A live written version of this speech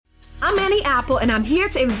I'm Annie Apple, and I'm here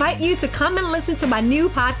to invite you to come and listen to my new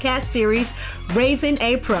podcast series, Raising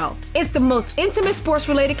a Pro. It's the most intimate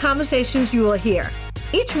sports-related conversations you will hear.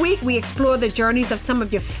 Each week, we explore the journeys of some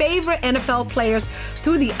of your favorite NFL players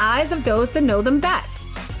through the eyes of those that know them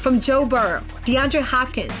best. From Joe Burrow, DeAndre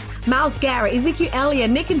Hopkins, Myles Garrett, Ezekiel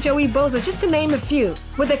Elliott, Nick and Joey Bosa, just to name a few.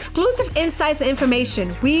 With exclusive insights and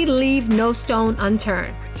information, we leave no stone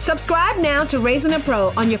unturned. Subscribe now to Raising a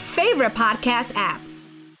Pro on your favorite podcast app.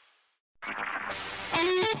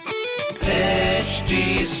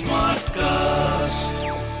 HT Smartcast.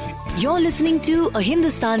 You're listening to a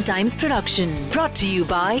Hindustan Times production brought to you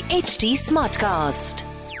by HT Smartcast.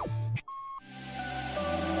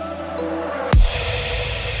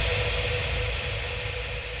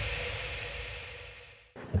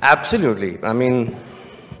 Absolutely. I mean,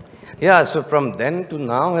 yeah, so from then to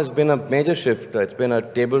now has been a major shift. It's been a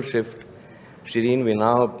table shift. Shireen, we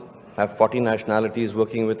now have 40 nationalities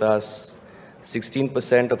working with us.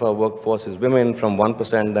 16% of our workforce is women, from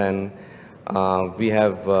 1% then. We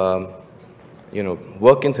have,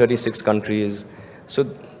 work in 36 countries. So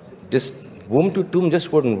this womb to tomb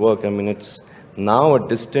just wouldn't work. I mean, it's now a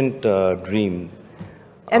distant dream.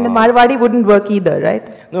 And the Marwadi wouldn't work either,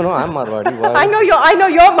 right? No, I'm Marwadi. Why? I know you're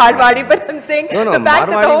Marwadi, but I'm saying the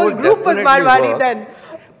fact that the whole group was Marwadi then.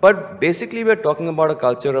 But basically, we're talking about a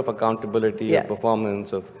culture of accountability, of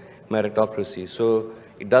performance, of meritocracy. So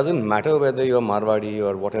it doesn't matter whether you're Marwadi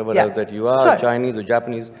or whatever else that you are, Chinese or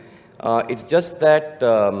Japanese. It's just that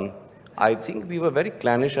I think we were very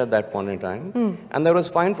clannish at that point in time. And that was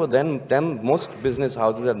fine for them. Most business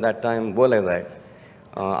houses at that time were like that.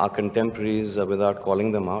 Our contemporaries, without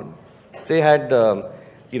calling them out, they had,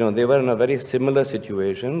 they were in a very similar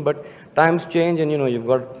situation. But times change, and you've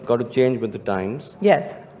got to change with the times.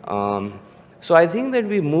 Yes. So I think that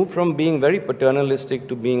we moved from being very paternalistic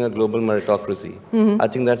to being a global meritocracy. I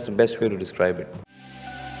think that's the best way to describe it.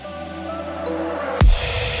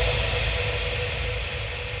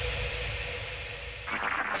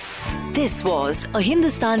 This was a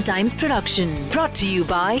Hindustan Times production brought to you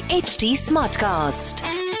by HT Smartcast.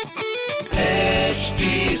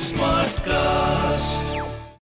 HT Smartcast.